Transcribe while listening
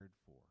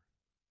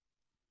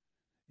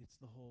It's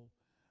the whole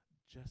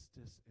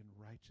justice and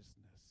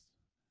righteousness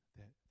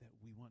that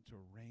we want to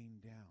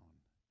rain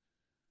down.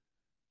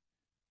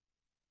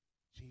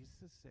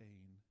 Jesus is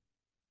saying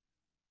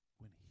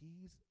when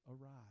he's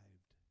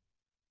arrived,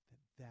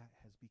 that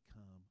has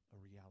become a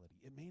reality.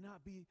 It may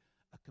not be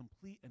a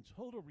complete and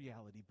total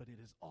reality, but it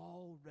is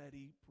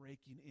already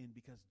breaking in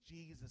because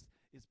Jesus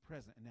is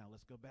present. And now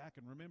let's go back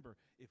and remember,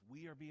 if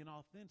we are being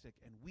authentic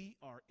and we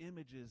are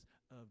images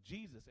of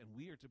Jesus and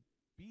we are to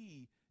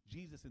be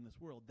Jesus in this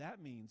world,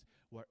 that means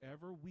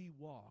wherever we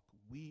walk,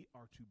 we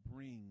are to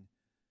bring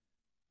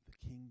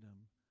the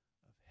kingdom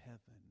of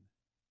heaven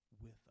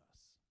with us.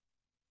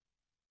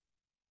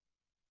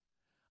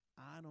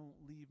 I don't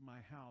leave my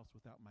house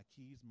without my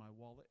keys, my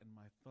wallet, and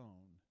my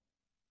phone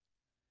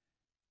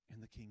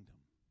and the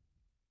kingdom.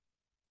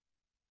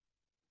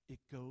 It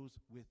goes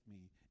with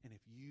me. And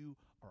if you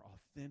are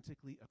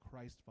authentically a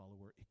Christ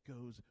follower, it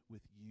goes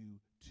with you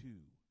too.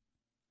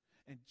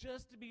 And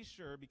just to be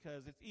sure,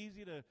 because it's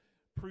easy to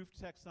proof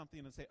text something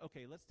and say,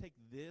 okay, let's take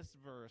this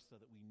verse so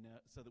that we know,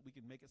 so that we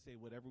can make it say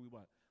whatever we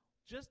want.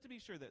 Just to be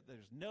sure that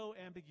there's no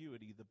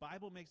ambiguity, the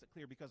Bible makes it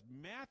clear because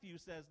Matthew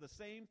says the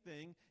same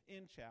thing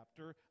in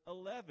chapter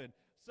 11.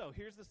 So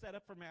here's the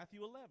setup for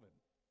Matthew 11.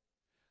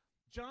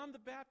 John the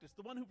Baptist,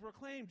 the one who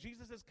proclaimed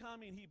Jesus is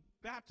coming, he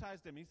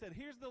baptized him. He said,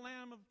 here's the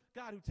Lamb of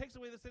God who takes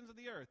away the sins of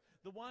the earth.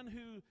 The one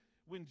who,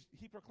 when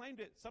he proclaimed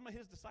it, some of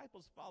his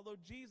disciples followed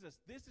Jesus.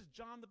 This is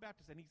John the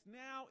Baptist, and he's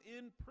now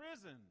in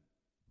prison.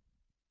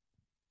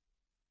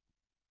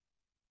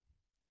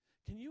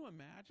 Can you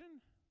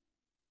imagine?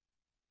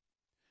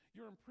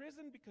 You're in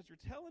prison because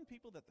you're telling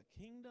people that the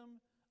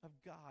kingdom of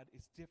God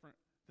is different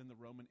than the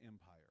Roman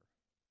Empire.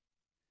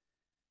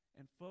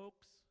 And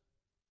folks,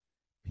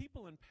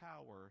 people in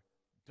power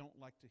don't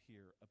like to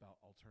hear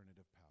about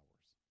alternative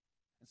powers.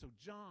 And so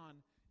John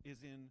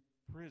is in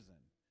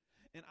prison.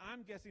 And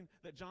I'm guessing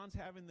that John's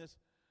having this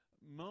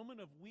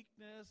moment of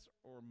weakness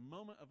or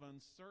moment of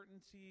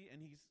uncertainty,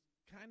 and he's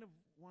kind of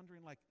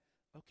wondering like,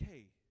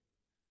 okay,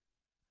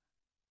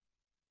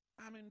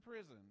 I'm in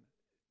prison.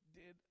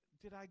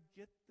 Did I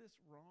get this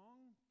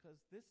wrong? Because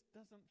this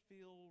doesn't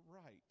feel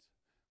right.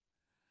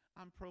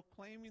 I'm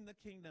proclaiming the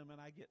kingdom and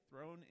I get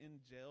thrown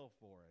in jail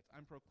for it.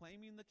 I'm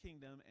proclaiming the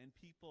kingdom and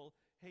people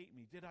hate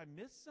me. Did I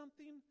miss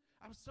something?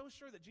 I was so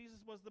sure that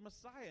Jesus was the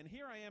Messiah, and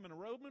here I am in a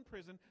Roman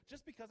prison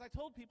just because I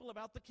told people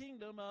about the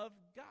kingdom of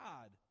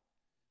God.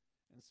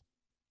 And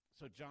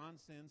so John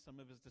sends some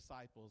of his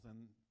disciples,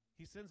 and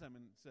he sends them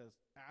and says,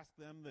 ask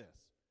them this.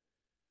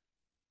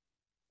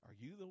 Are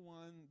you the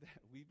one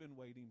that we've been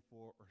waiting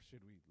for, or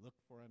should we look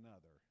for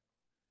another?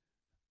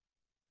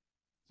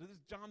 So this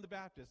is John the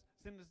Baptist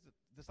sending his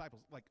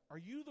disciples, like, are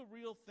you the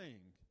real thing?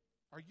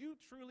 Are you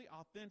truly,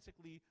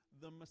 authentically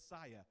the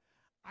Messiah?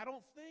 I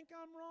don't think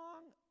I'm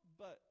wrong,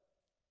 but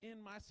in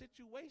my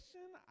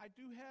situation, I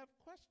do have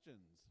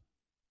questions.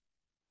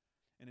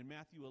 And in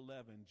Matthew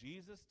 11,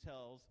 Jesus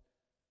tells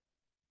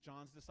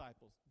John's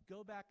disciples,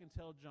 go back and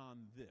tell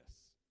John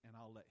this, and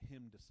I'll let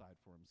him decide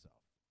for himself.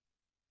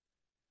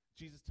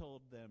 Jesus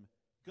told them,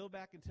 go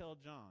back to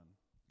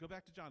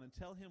John and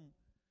tell him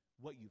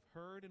what you've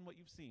heard and what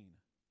you've seen,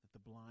 that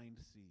the blind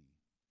see,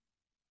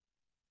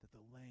 that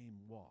the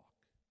lame walk,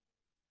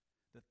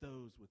 that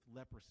those with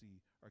leprosy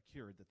are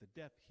cured, that the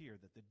deaf hear,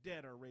 that the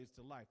dead are raised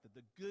to life, that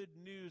the good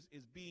news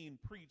is being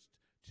preached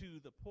to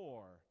the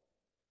poor.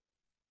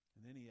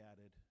 And then he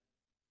added,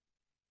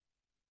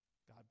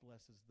 God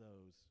blesses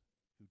those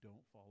who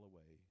don't fall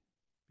away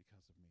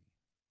because of me.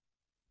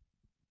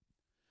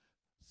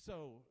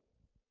 So,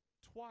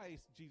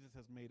 twice, Jesus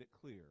has made it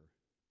clear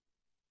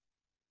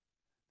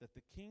that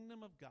the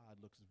kingdom of God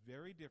looks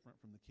very different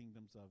from the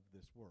kingdoms of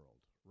this world,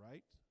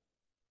 right?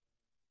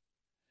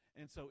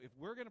 And so if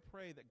we're going to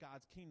pray that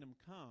God's kingdom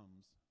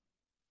comes,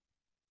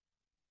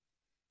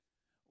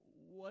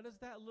 what does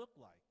that look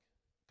like?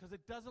 Because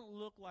it doesn't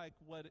look like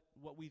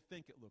what we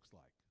think it looks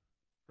like,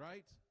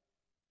 right?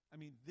 I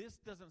mean, this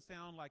doesn't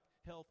sound like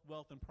health,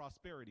 wealth, and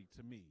prosperity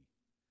to me.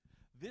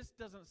 This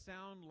doesn't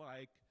sound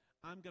like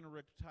I'm going to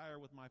retire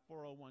with my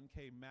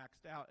 401k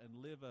maxed out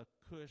and live a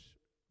cush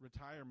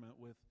retirement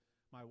with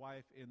my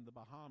wife in the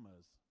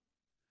Bahamas.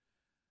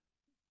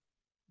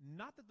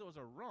 Not that those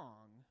are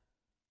wrong,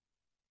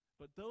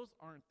 but those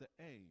aren't the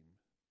aim.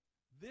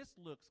 This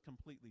looks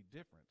completely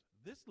different.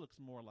 This looks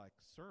more like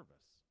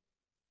service,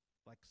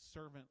 like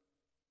servant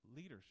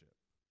leadership.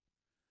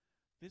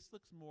 This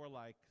looks more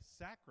like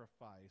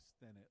sacrifice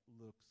than it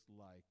looks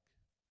like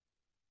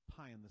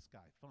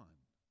pie-in-the-sky fun.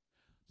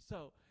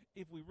 So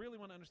if we really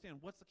want to understand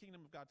what's the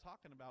kingdom of God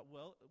talking about,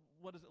 well,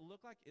 what does it look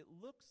like? It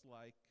looks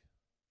like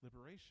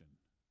liberation.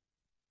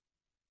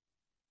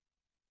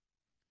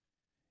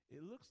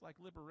 It looks like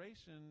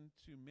liberation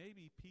to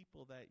maybe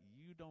people that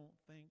you don't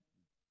think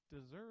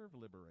deserve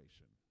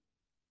liberation.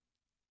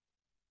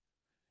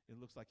 It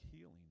looks like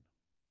healing.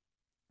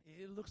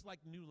 It looks like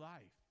new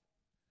life.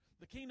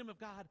 The kingdom of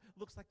God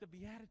looks like the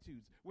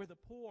Beatitudes, where the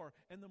poor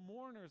and the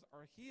mourners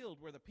are healed,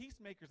 where the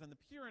peacemakers and the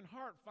pure in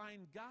heart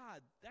find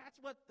God. That's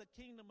what the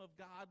kingdom of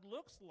God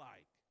looks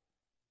like.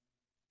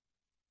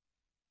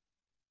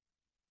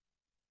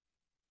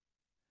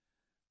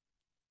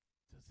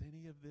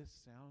 any of this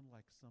sound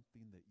like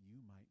something that you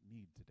might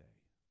need today?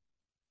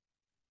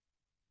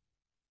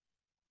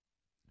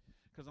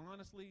 Because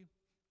honestly,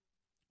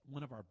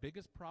 one of our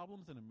biggest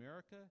problems in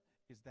America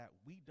is that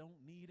we don't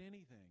need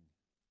anything,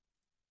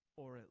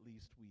 or at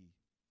least we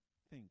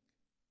think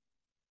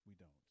we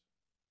don't.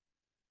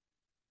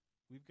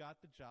 We've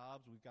got the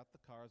jobs, we've got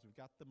the cars, we've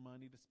got the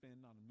money to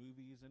spend on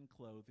movies and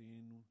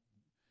clothing.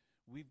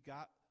 We've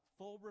got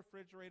full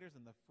refrigerators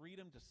and the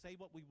freedom to say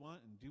what we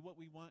want and do what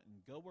we want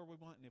and go where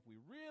we want. And if we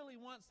really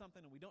want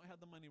something and we don't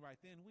have the money right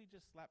then, we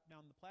just slap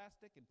down the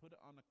plastic and put it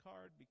on a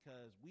card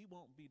because we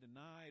won't be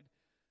denied.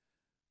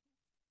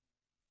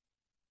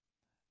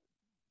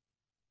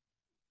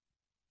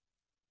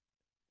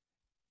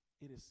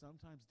 It is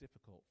sometimes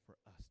difficult for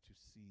us to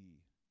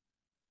see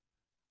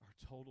our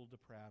total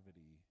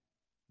depravity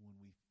when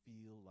we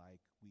feel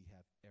like we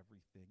have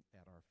everything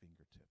at our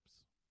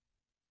fingertips.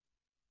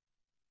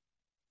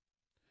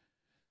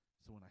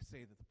 So when I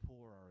say that the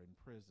poor are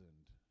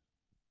imprisoned,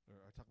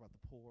 or I talk about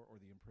the poor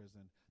or the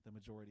imprisoned, the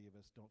majority of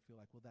us don't feel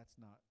like, well, that's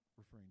not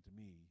referring to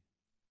me.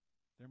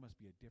 There must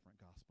be a different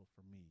gospel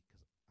for me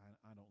because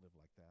I don't live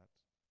like that.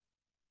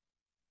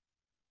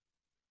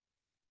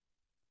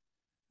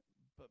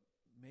 But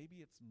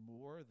maybe it's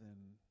more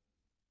than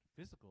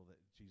physical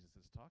that Jesus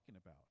is talking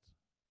about.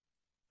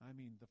 I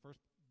mean, the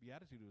first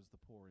beatitude was the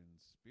poor in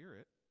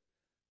spirit.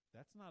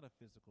 That's not a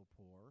physical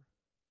poor.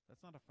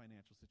 That's not a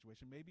financial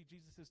situation. Maybe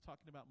Jesus is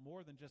talking about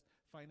more than just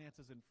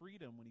finances and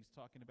freedom when he's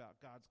talking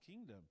about God's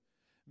kingdom.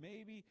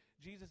 Maybe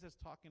Jesus is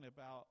talking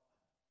about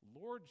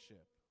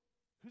lordship.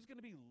 Who's going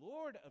to be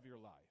Lord of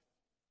your life?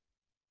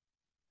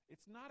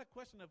 It's not a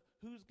question of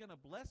who's going to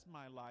bless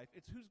my life.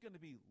 It's who's going to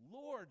be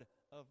Lord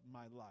of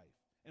my life.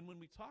 And when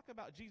we talk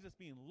about Jesus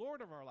being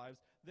Lord of our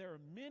lives, there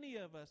are many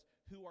of us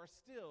who are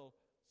still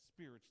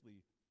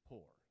spiritually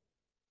poor.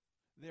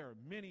 There are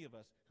many of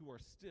us who are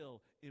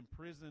still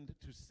imprisoned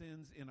to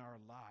sins in our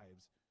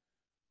lives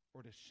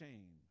or to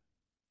shame.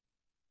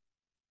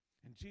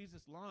 And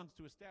Jesus longs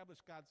to establish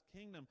God's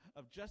kingdom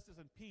of justice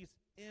and peace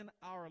in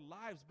our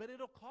lives, but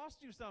it'll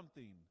cost you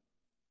something.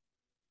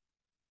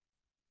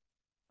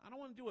 I don't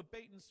want to do a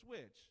bait and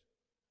switch.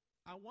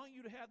 I want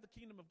you to have the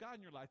kingdom of God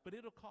in your life, but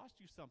it'll cost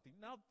you something.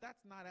 No,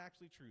 that's not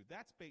actually true.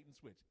 That's bait and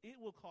switch. It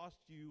will cost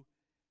you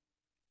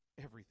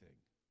everything.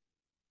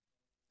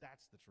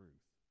 That's the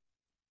truth.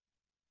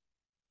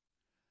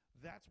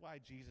 That's why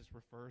Jesus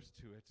refers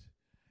to it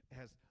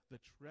as the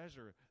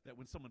treasure that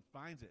when someone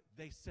finds it,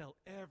 they sell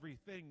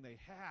everything they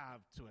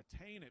have to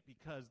attain it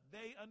because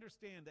they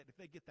understand that if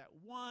they get that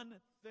one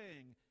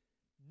thing,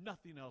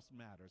 nothing else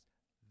matters.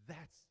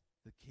 That's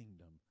the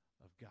kingdom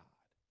of God.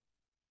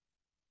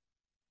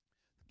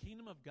 The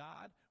kingdom of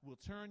God will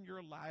turn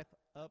your life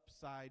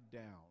upside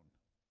down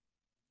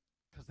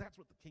because that's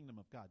what the kingdom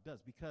of God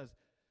does. Because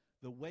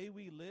the way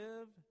we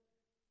live,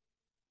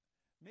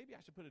 maybe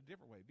I should put it a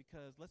different way,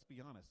 because let's be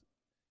honest,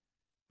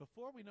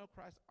 before we know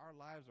Christ, our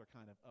lives are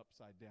kind of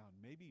upside down.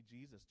 Maybe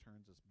Jesus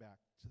turns us back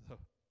to the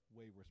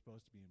way we're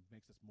supposed to be and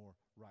makes us more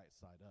right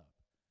side up.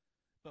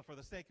 But for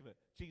the sake of it,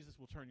 Jesus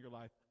will turn your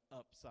life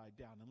upside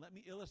down. And let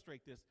me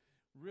illustrate this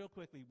real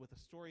quickly with a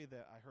story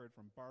that I heard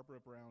from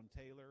Barbara Brown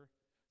Taylor.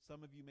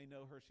 Some of you may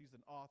know her. She's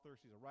an author.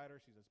 She's a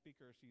writer. She's a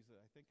speaker. She's,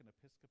 I think, an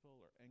Episcopal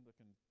or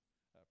Anglican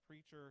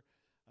preacher.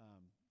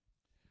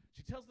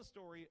 She tells the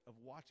story of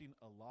watching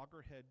a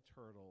loggerhead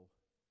turtle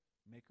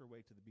make her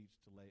way to the beach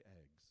to lay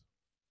eggs.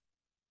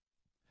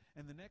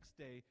 And the next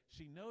day,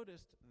 she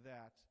noticed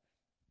that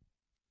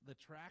the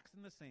tracks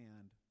in the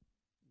sand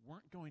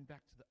weren't going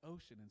back to the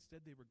ocean.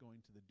 Instead, they were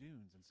going to the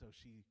dunes. And so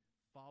she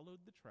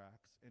followed the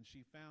tracks, and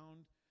she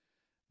found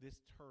this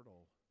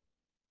turtle,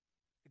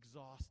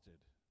 exhausted,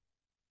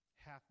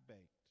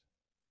 half-baked.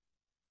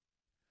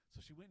 So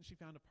she went and she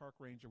found a park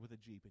ranger with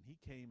a Jeep, and he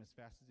came as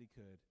fast as he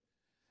could.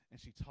 And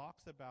she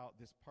talks about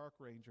this park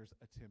ranger's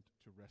attempt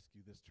to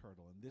rescue this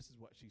turtle. And this is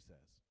what she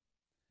says.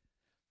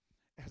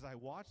 As I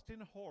watched in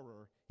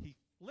horror, he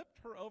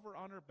flipped her over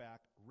on her back,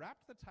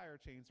 wrapped the tire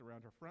chains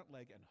around her front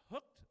leg, and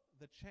hooked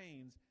the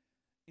chains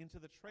into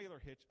the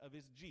trailer hitch of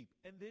his Jeep.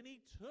 And then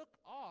he took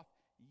off,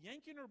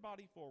 yanking her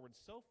body forward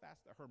so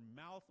fast that her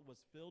mouth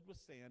was filled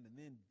with sand and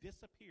then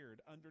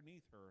disappeared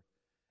underneath her.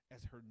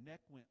 As her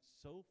neck went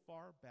so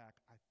far back,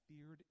 I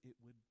feared it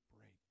would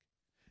break.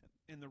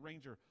 And the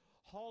ranger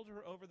hauled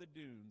her over the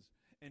dunes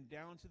and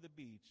down to the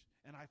beach,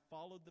 and I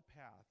followed the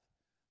path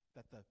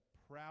that the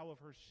prow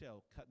of her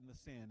shell cut in the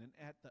sand. And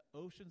at the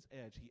ocean's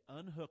edge, he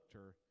unhooked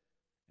her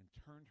and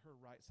turned her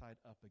right side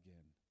up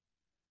again.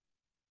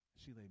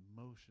 She lay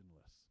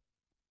motionless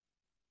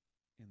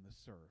in the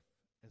surf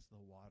as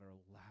the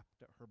water lapped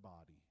at her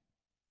body,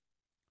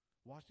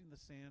 washing the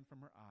sand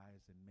from her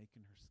eyes and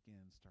making her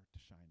skin start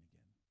to shine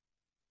again.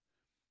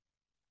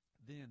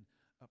 Then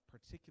a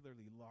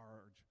particularly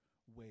large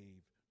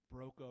wave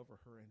broke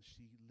over her, and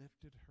she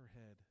lifted her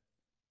head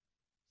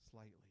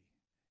slightly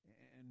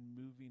and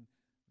moving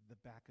the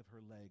back of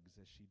her legs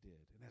as she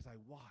did. And as I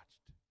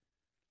watched,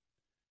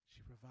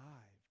 she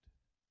revived.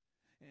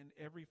 and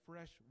every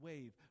fresh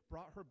wave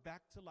brought her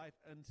back to life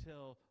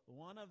until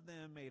one of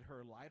them made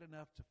her light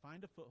enough to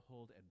find a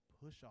foothold and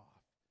push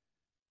off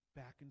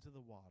back into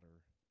the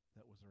water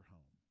that was her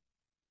home.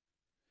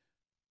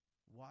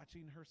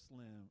 Watching her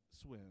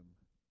swim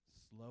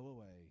slow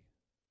away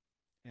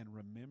and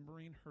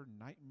remembering her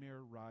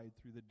nightmare ride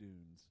through the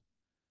dunes,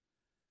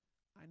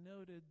 I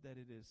noted that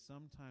it is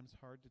sometimes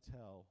hard to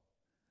tell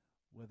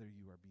whether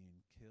you are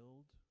being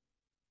killed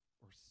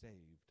or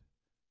saved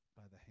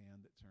by the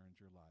hand that turns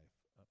your life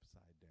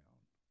upside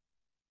down.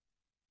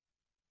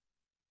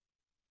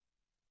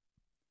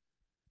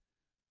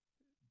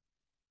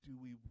 Do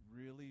we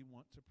really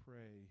want to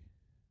pray,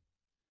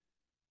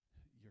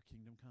 your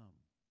kingdom come?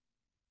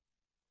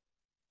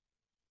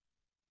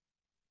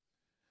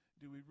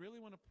 Do we really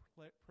want to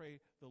pray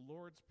the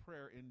Lord's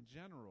Prayer in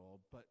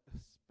general, but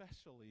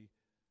especially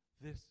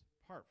this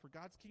part? For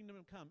God's kingdom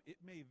to come, it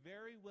may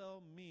very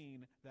well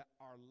mean that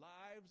our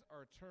lives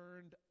are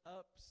turned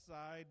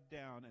upside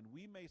down, and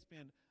we may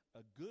spend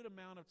a good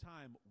amount of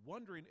time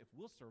wondering if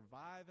we'll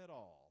survive at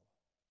all.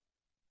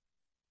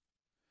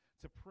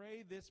 To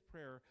pray this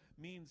prayer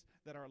means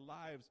that our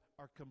lives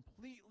are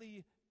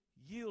completely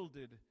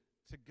yielded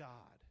to God.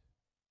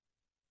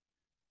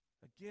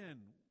 Again,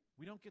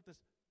 we don't get this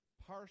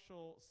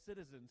partial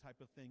citizen type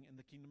of thing in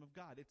the kingdom of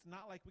God. It's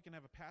not like we can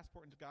have a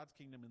passport into God's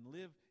kingdom and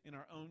live in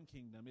our own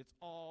kingdom. It's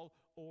all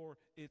or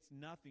it's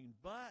nothing.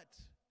 But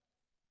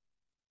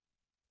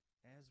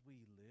as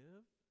we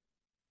live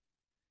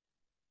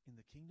in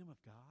the kingdom of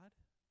God,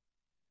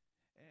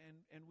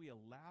 and we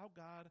allow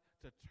God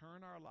to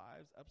turn our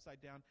lives upside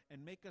down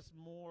and make us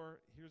more,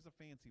 here's a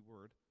fancy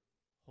word,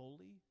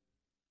 holy,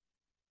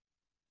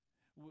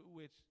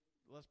 which,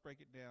 let's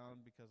break it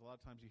down, because a lot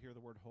of times you hear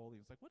the word holy,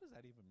 it's like, what does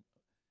that even mean?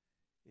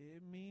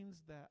 It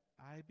means that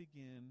I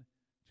begin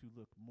to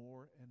look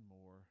more and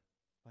more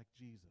like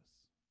Jesus.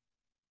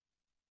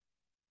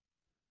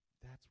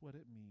 That's what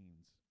it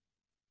means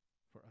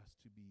for us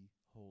to be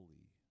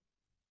holy.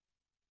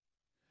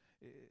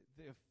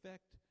 The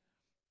effect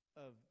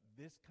of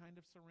this kind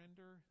of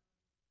surrender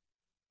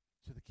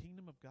to the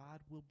kingdom of God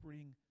will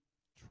bring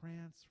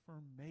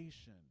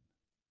transformation.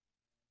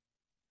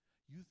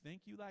 You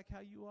think you like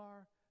how you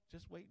are?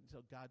 Just wait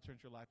until God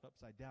turns your life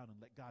upside down and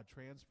let God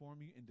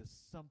transform you into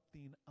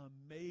something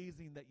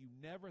amazing that you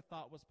never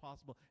thought was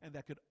possible and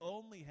that could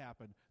only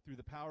happen through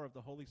the power of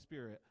the Holy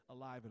Spirit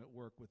alive and at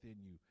work within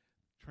you.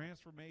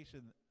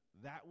 Transformation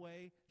that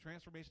way,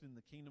 transformation in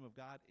the kingdom of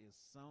God is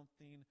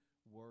something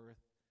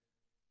worth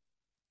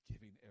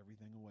giving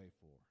everything away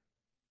for.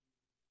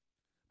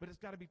 But it's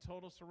got to be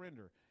total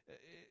surrender.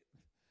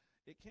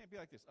 It can't be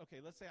like this. Okay,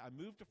 let's say I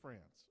moved to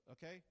France,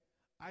 okay?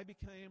 I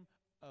became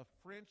a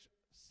French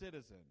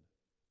citizen.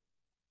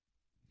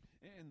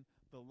 And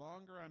the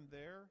longer I'm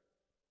there,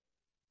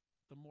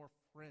 the more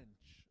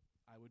French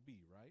I would be,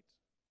 right?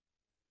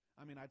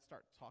 I mean, I'd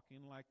start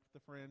talking like the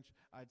French.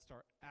 I'd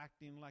start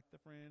acting like the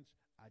French.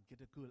 I'd get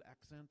a cool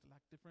accent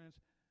like the French.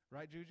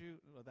 Right, Juju?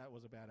 Well, that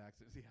was a bad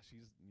accent.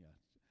 Yeah.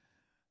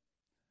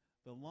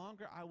 The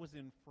longer I was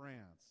in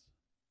France,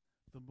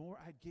 the more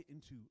I'd get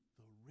into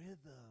the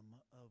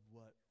rhythm of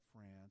what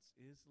France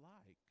is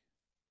like.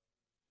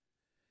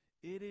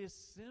 It is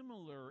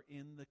similar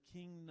in the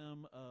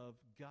kingdom of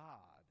God.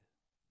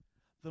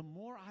 The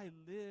more I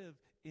live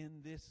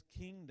in this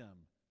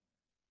kingdom,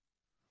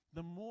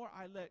 the more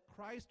I let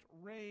Christ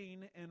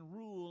reign and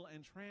rule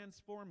and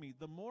transform me,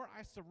 the more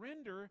I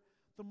surrender,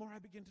 the more I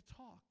begin to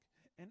talk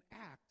and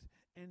act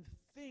and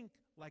think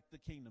like the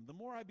kingdom. The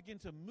more I begin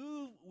to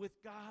move with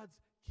God's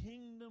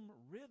kingdom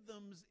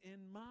rhythms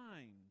in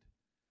mind.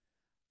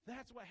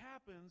 That's what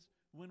happens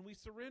when we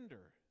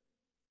surrender.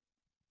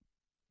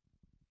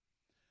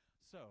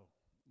 So,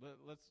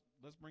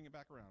 let's bring it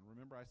back around.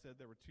 Remember I said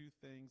there were two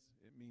things.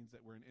 It means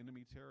that we're in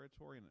enemy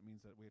territory, and it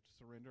means that we have to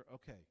surrender.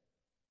 Okay.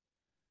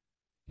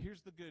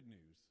 Here's the good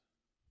news.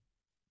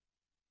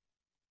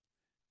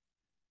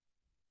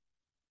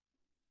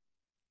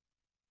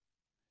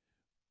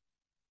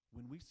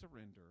 When we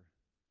surrender,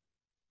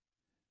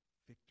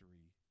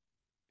 victory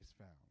is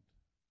found.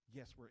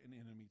 Yes, we're in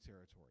enemy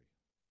territory.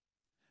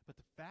 But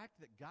the fact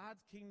that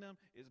God's kingdom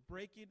is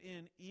breaking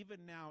in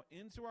even now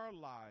into our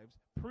lives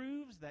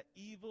proves that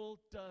evil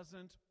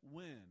doesn't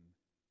win.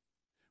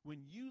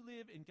 When you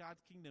live in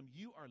God's kingdom,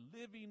 you are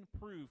living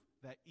proof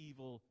that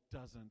evil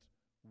doesn't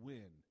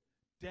win.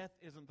 Death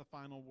isn't the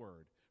final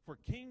word. For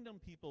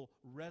kingdom people,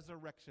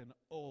 resurrection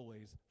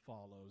always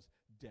follows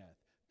death.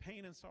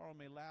 Pain and sorrow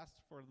may last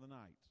for the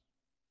night,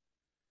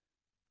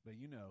 but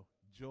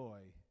joy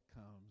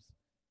comes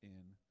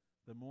in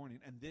the morning.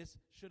 And this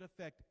should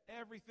affect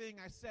everything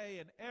I say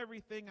and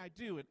everything I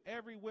do and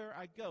everywhere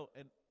I go,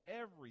 and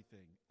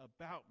everything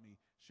about me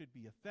should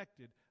be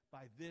affected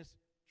by this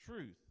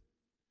truth.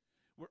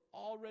 We're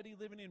already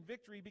living in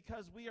victory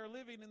because we are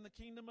living in the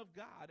kingdom of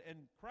God, and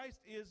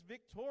Christ is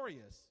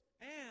victorious.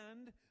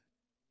 And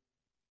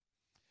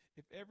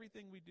if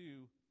everything we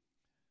do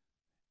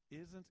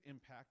isn't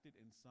impacted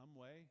in some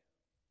way,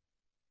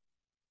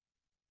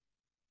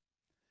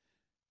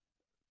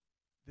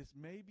 this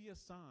may be a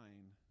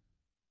sign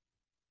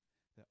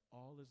that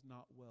all is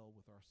not well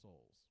with our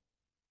souls.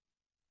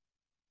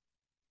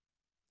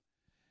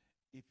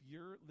 If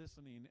you're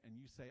listening and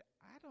you say,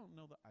 I don't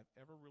know that I've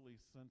ever really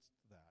sensed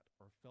that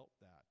or felt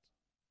that,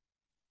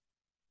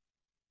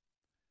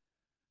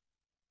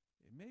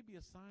 it may be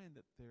a sign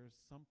that there's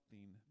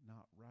something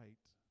not right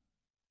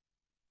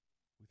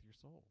with your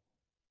soul.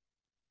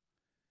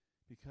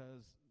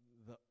 Because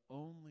the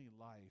only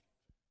life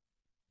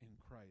in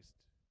Christ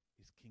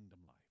is kingdom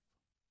life.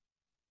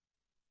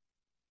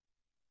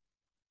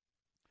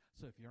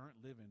 So if you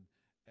aren't living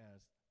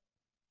as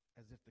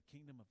if the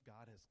kingdom of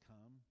God has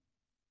come,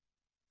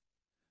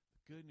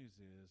 the good news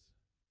is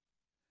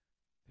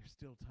there's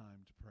still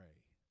time to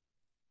pray.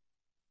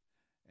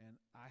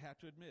 And I have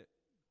to admit,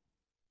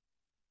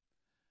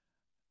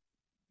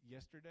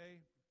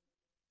 yesterday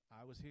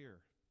I was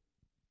here.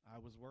 I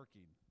was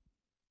working.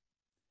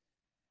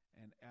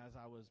 And as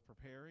I was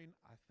preparing,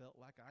 I felt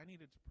like I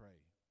needed to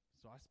pray.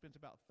 So I spent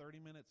about 30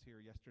 minutes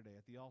here yesterday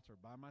at the altar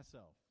by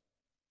myself,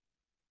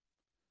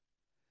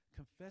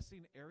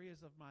 confessing areas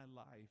of my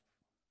life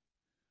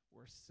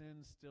where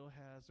sin still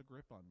has a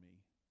grip on me,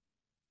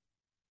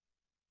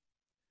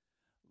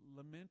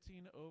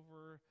 lamenting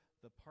over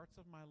the parts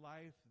of my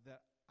life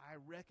that I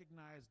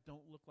recognize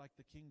don't look like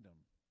the kingdom.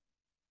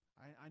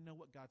 I know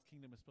what God's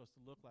kingdom is supposed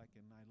to look like,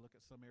 and I look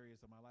at some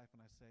areas of my life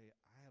and I say,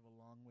 I have a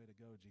long way to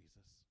go,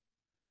 Jesus.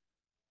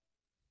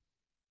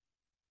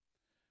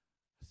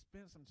 I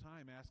spent some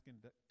time asking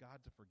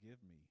God to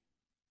forgive me.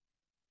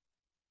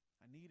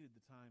 I needed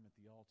the time at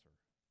the altar.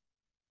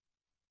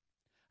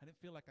 I didn't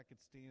feel like I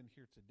could stand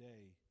here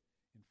today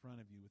in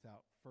front of you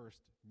without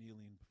first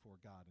kneeling before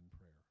God in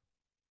prayer.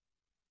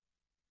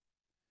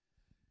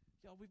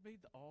 Y'all, we've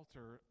made the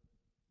altar,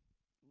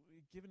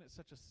 we've given it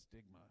such a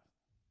stigma.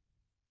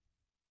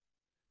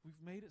 We've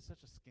made it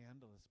such a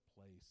scandalous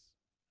place,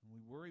 and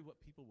we worry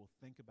what people will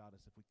think about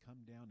us if we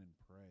come down and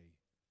pray.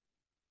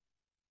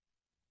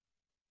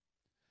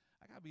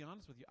 I got to be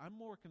honest with you, I'm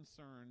more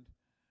concerned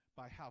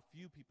by how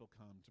few people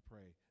come to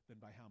pray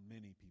than by how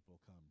many people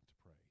come to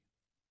pray.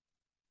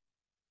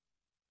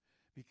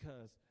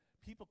 Because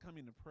people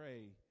coming to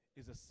pray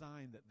is a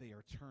sign that they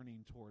are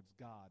turning towards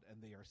God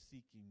and they are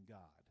seeking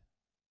God.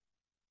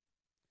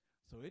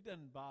 So it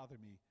doesn't bother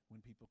me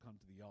when people come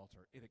to the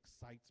altar. It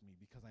excites me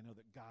because I know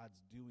that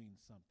God's doing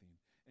something.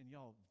 And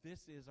y'all,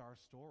 this is our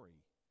story.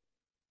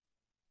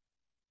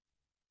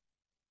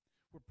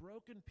 We're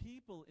broken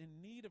people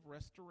in need of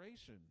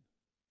restoration.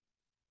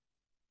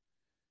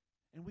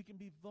 And we can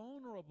be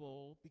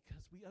vulnerable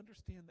because we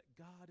understand that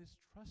God is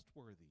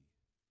trustworthy.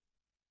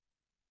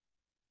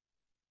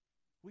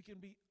 We can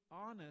be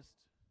honest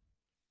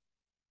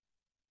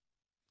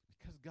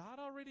because God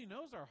already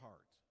knows our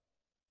heart.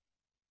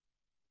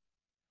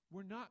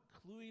 We're not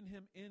cluing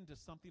him into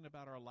something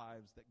about our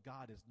lives that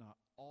God is not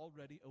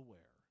already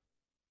aware.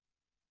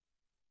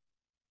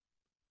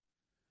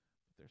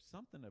 But there's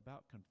something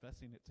about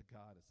confessing it to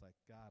God. It's like,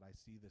 God, I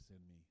see this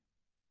in me.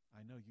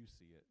 I know you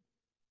see it.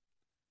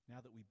 Now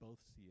that we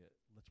both see it,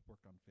 let's work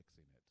on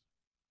fixing it.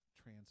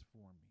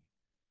 Transform me.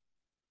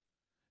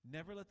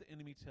 Never let the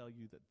enemy tell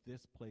you that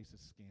this place is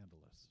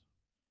scandalous.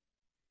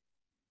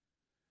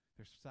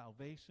 There's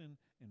salvation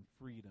and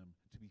freedom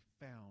to be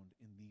found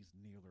in these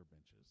kneeler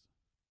benches.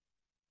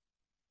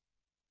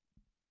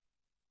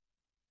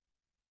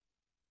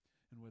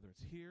 And whether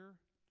it's here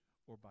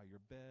or by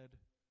your bed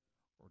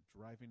or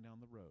driving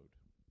down the road,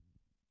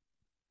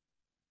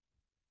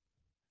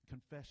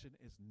 confession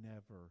is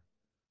never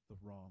the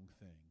wrong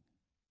thing.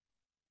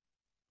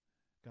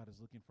 God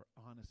is looking for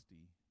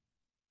honesty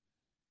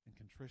and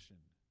contrition.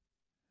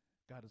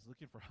 God is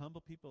looking for humble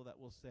people that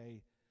will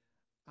say,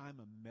 I'm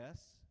a mess,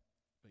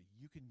 but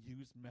you can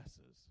use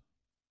messes.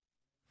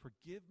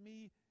 Forgive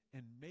me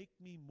and make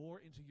me more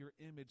into your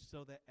image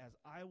so that as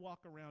I walk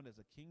around as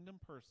a kingdom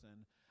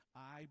person,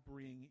 I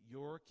bring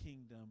your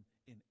kingdom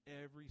in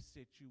every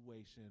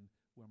situation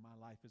where my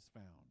life is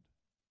found.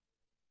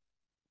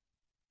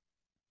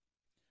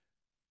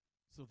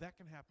 So that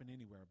can happen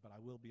anywhere, but I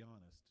will be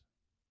honest.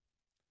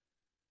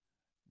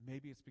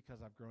 Maybe it's because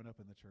I've grown up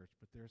in the church,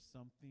 but there's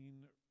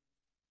something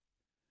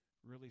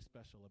really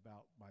special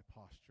about my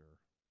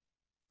posture.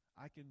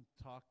 I can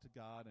talk to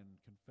God and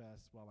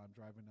confess while I'm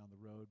driving down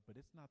the road, but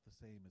it's not the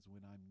same as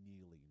when I'm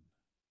kneeling.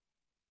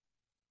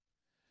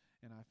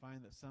 And I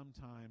find that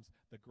sometimes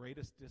the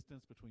greatest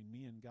distance between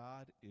me and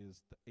God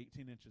is the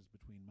 18 inches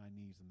between my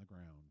knees and the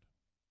ground.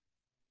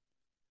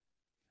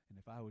 And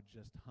if I would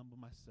just humble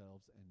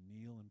myself and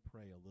kneel and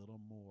pray a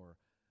little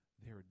more,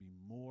 there would be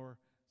more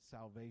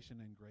salvation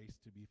and grace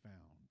to be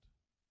found.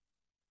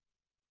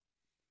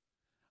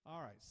 All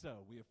right,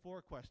 so we have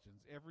 4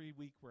 questions. Every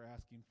week we're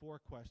asking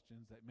 4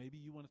 questions that maybe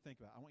you want to think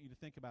about. I want you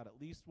to think about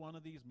at least one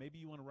of these. Maybe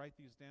you want to write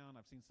these down.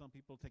 I've seen some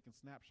people taking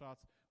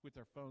snapshots with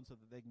their phone so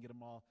that they can get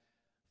them all.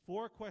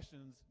 4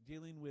 questions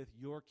dealing with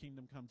your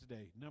kingdom come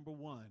today. Number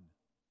 1,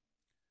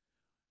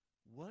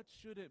 what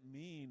should it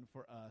mean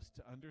for us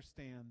to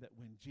understand that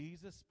when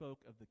Jesus spoke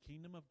of the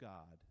kingdom of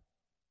God,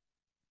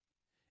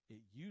 it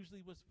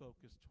usually was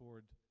focused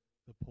toward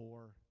the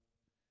poor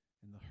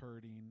and the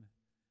hurting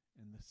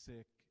and the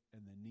sick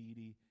and the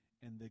needy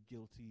and the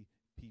guilty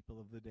people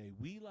of the day.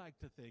 We like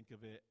to think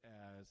of it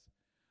as,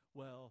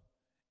 well,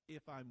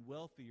 if I'm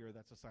wealthier,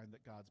 that's a sign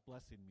that God's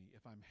blessing me.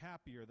 If I'm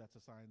happier, that's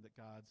a sign that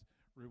God's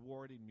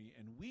rewarding me.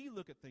 And we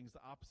look at things the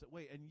opposite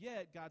way. And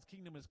yet, God's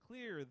kingdom is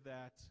clear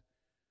that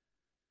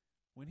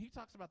when he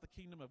talks about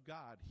the kingdom of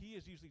God, he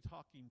is usually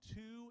talking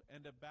to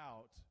and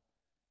about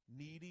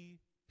needy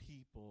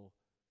people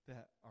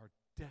that are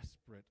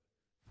desperate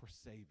for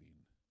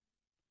saving,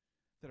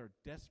 that are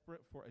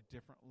desperate for a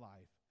different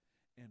life.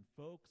 And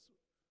folks,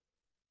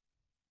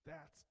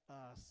 that's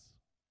us.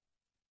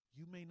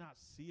 You may not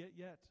see it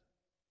yet,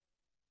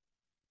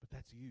 but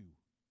that's you,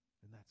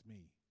 and that's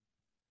me.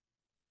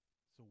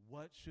 So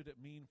what should it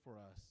mean for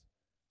us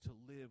to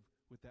live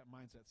with that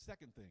mindset?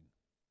 Second thing,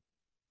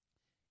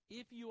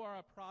 if you are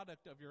a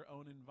product of your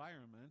own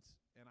environment,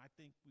 and I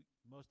think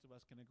most of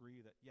us can agree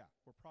that, yeah,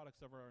 we're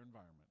products of our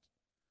environment,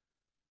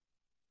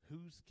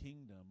 whose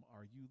kingdom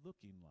are you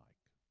looking like?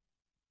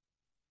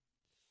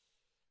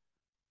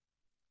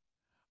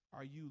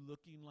 Are you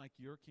looking like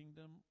your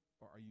kingdom,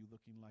 or are you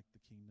looking like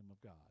the kingdom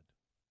of God?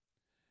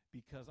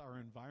 Because our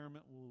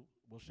environment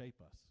will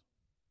shape us.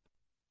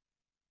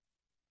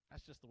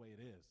 That's just the way it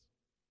is.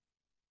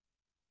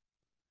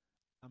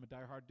 I'm a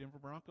diehard Denver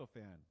Bronco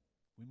fan.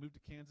 We moved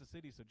to Kansas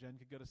City so Jen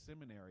could go to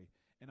seminary,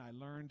 and I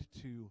learned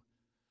to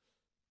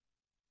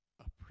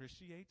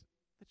appreciate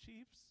the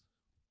Chiefs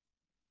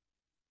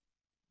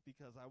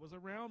because I was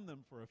around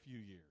them for a few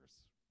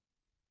years.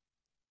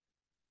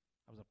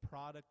 I was a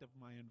product of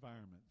my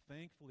environment.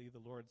 Thankfully,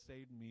 the Lord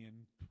saved me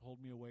and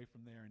pulled me away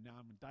from there, and now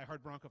I'm a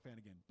diehard Bronco fan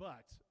again.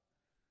 But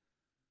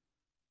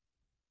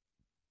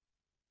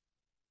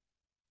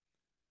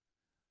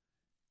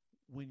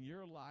when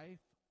your life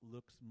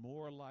looks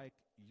more like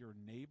your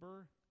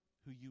neighbor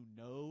who you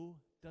know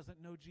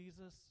doesn't know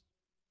Jesus,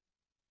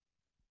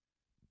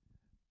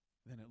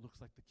 then it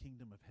looks like the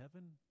kingdom of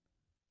heaven.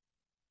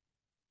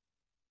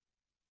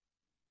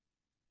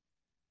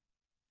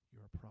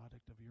 You're a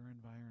product of your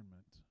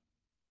environment,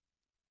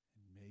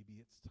 and maybe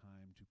it's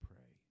time to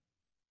pray.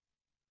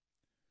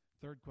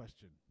 Third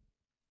question.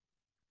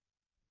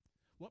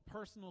 What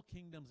personal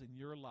kingdoms in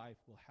your life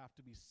will have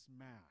to be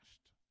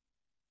smashed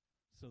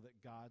so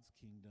that God's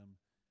kingdom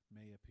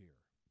may appear?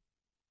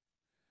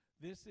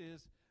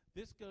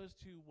 This goes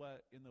to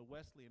what in the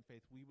Wesleyan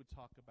faith we would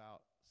talk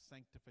about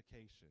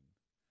sanctification.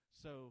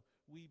 So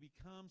we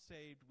become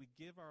saved, we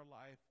give our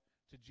life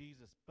to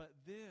Jesus, but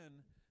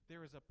then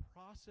there is a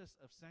process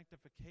of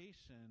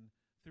sanctification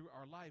through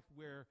our life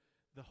where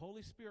the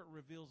Holy Spirit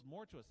reveals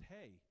more to us.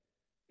 Hey,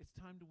 it's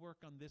time to work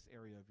on this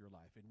area of your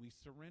life, and we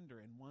surrender.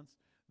 And once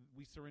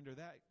we surrender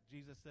that,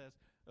 Jesus says,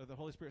 or the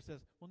Holy Spirit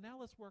says, well, now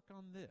let's work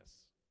on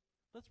this.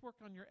 Let's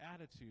work on your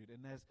attitude.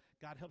 And as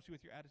God helps you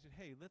with your attitude,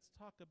 hey, let's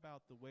talk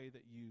about the way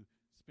that you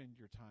spend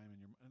your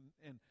time.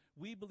 And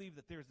we believe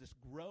that there's this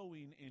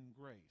growing in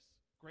grace.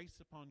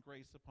 Grace upon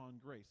grace upon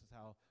grace is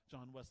how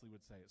John Wesley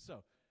would say it.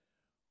 So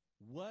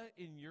what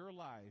in your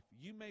life,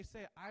 you may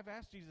say, I've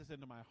asked Jesus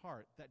into my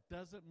heart. That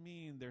doesn't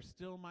mean there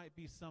still might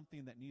be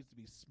something that needs to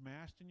be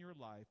smashed in your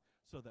life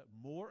so that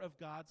more of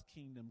God's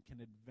kingdom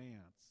can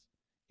advance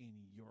in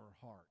your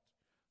heart.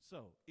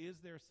 So is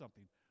there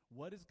something?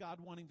 What is God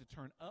wanting to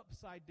turn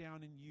upside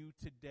down in you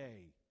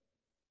today?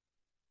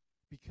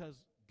 Because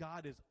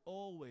God is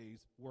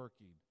always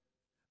working.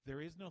 There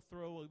is no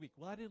throwaway week.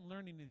 Well, I didn't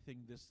learn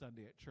anything this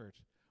Sunday at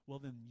church. Well,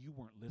 then you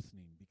weren't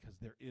listening, because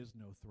there is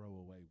no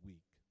throwaway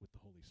week with the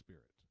Holy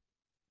Spirit.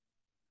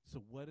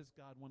 So what does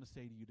God want to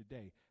say to you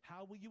today?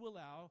 How will you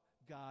allow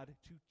God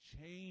to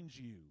change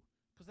you?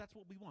 Because that's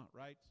what we want,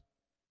 right?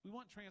 We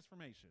want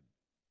transformation.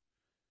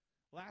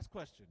 Last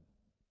question.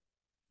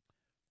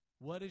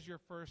 What is your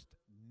first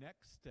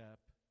next step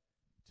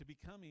to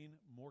becoming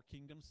more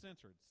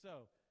kingdom-centered?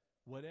 So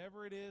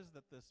whatever it is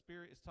that the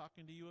Spirit is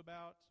talking to you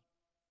about,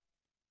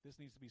 this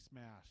needs to be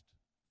smashed.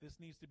 This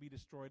needs to be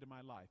destroyed in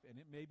my life. And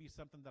it may be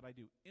something that I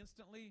do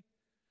instantly.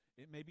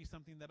 It may be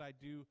something that I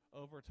do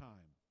over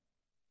time.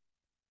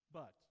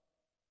 But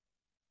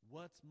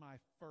what's my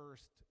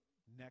first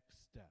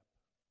next step?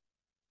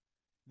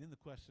 And then the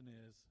question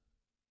is,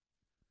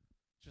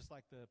 just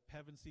like the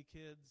Pevensey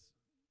kids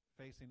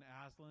facing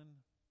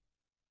Aslan,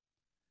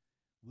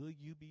 will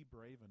you be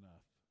brave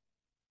enough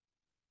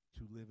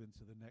to live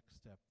into the next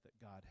step that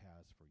God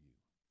has for you?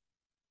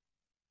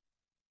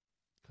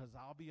 Because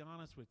I'll be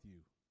honest with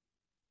you,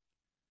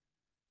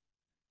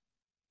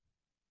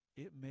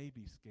 it may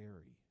be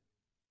scary.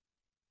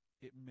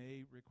 It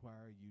may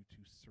require you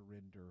to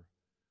surrender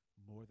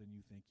more than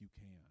you think you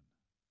can.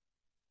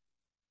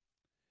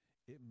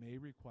 It may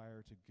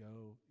require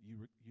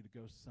you to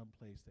go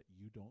someplace that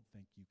you don't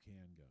think you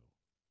can go,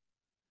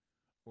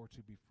 or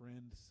to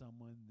befriend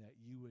someone that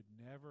you would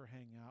never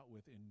hang out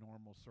with in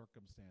normal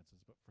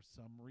circumstances, but for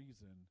some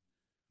reason,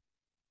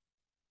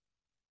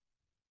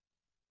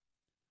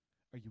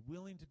 are you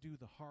willing to do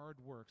the hard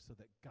work so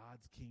that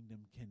God's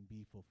kingdom can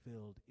be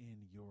fulfilled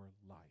in your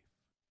life?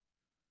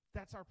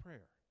 That's our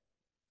prayer.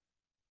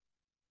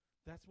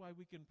 That's why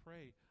we can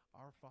pray,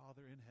 Our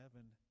Father in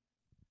heaven,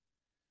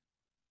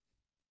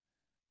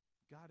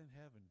 God in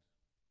heaven,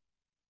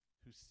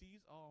 who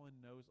sees all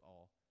and knows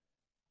all,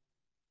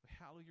 we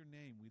hallow your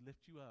name. We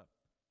lift you up.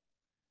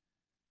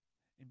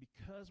 And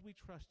because we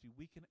trust you,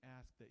 we can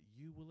ask that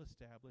you will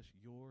establish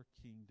your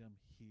kingdom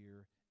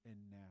here and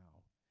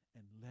now,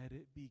 and let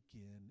it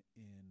begin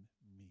in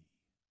me.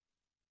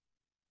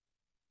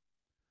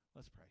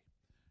 Let's pray.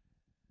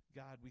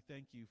 God, we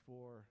thank you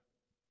for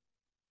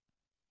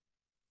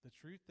the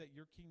truth that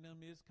your kingdom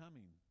is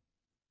coming.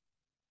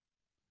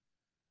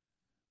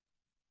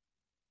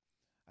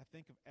 I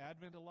think of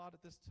Advent a lot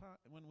at this time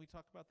when we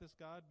talk about this,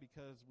 God,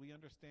 because we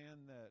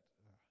understand that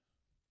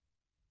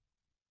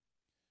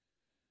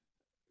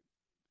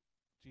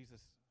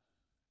Jesus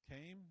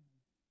came.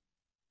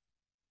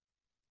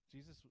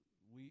 Jesus,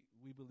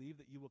 we believe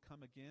that you will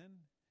come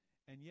again.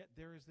 And yet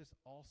there is this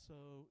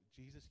also,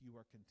 Jesus, you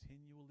are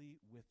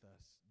continually with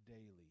us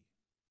daily.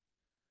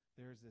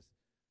 There is this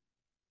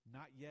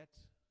not yet,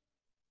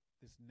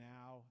 this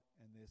now,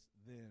 and this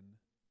then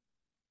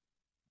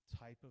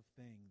type of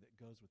thing that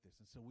goes with this.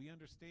 And so we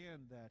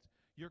understand that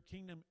your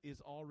kingdom is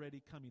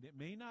already coming. It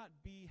may not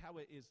be how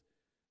it is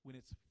when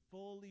it's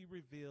fully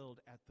revealed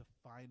at the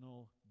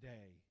final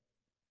day.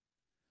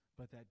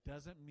 But that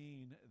doesn't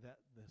mean that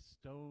the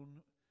stone,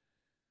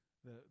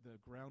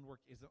 the groundwork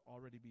isn't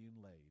already being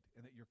laid,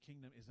 and that your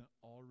kingdom isn't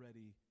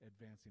already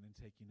advancing and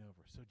taking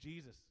over. So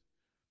Jesus,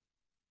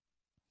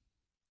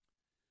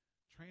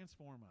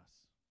 transform us.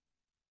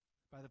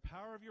 By the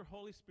power of your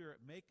Holy Spirit,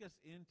 make us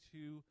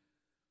into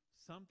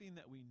something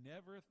that we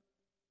never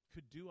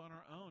could do on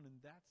our own, and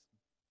that's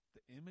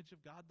the image of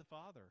God the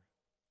Father.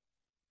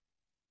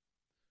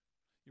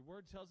 Your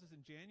word tells us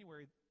in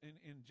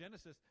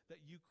Genesis, that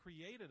you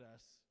created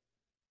us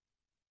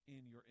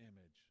in your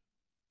image.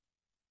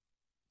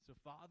 So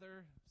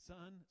Father,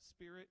 Son,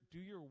 Spirit, do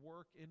your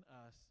work in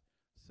us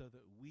so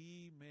that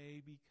we may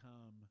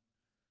become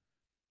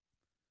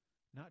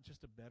not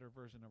just a better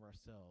version of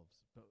ourselves,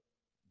 but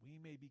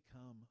we may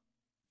become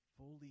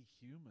fully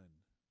human,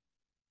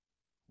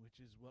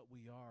 which is what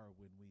we are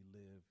when we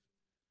live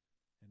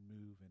and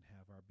move and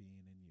have our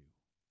being in you.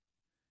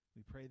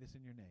 We pray this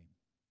in your name.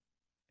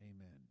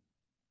 Amen.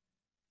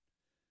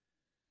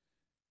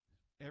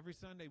 Every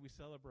Sunday we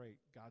celebrate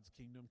God's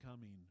kingdom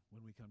coming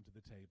when we come to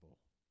the table.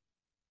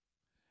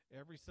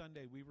 Every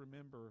Sunday we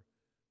remember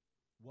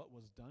what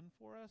was done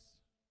for us.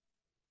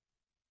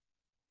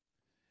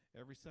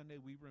 Every Sunday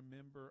we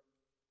remember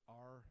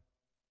our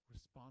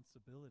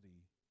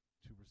responsibility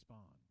to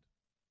respond.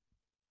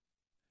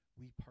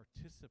 We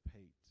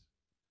participate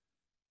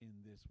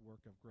in this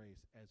work of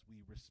grace as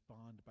we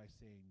respond by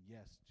saying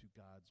yes to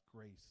God's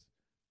grace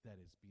that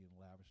is being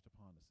lavished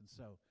upon us. And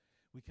so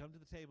we come to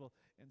the table,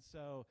 and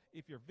so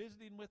if you're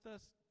visiting with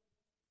us,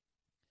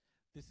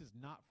 this is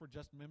not for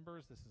just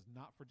members. This is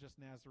not for just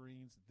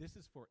Nazarenes. This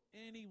is for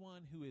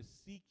anyone who is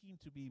seeking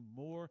to be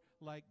more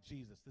like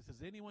Jesus. This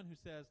is anyone who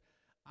says,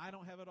 I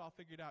don't have it all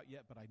figured out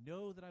yet, but I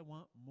know that I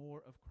want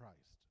more of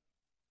Christ.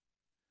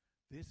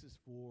 This is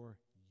for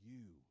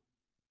you.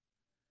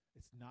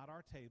 It's not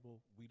our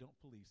table. We don't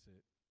police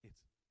it. It's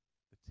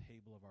the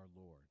table of our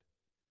Lord.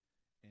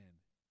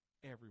 And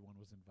everyone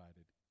was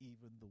invited,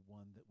 even the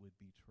one that would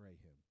betray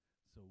him.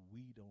 So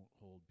we don't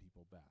hold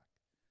people back.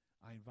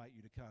 I invite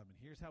you to come. And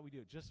here's how we do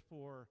it. Just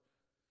for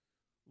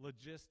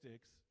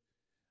logistics,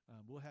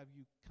 we'll have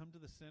you come to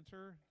the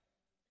center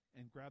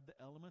and grab the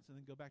elements and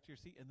then go back to your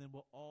seat, and then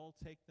we'll all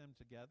take them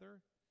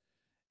together.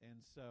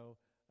 And so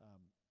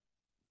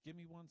give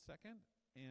me 1 second.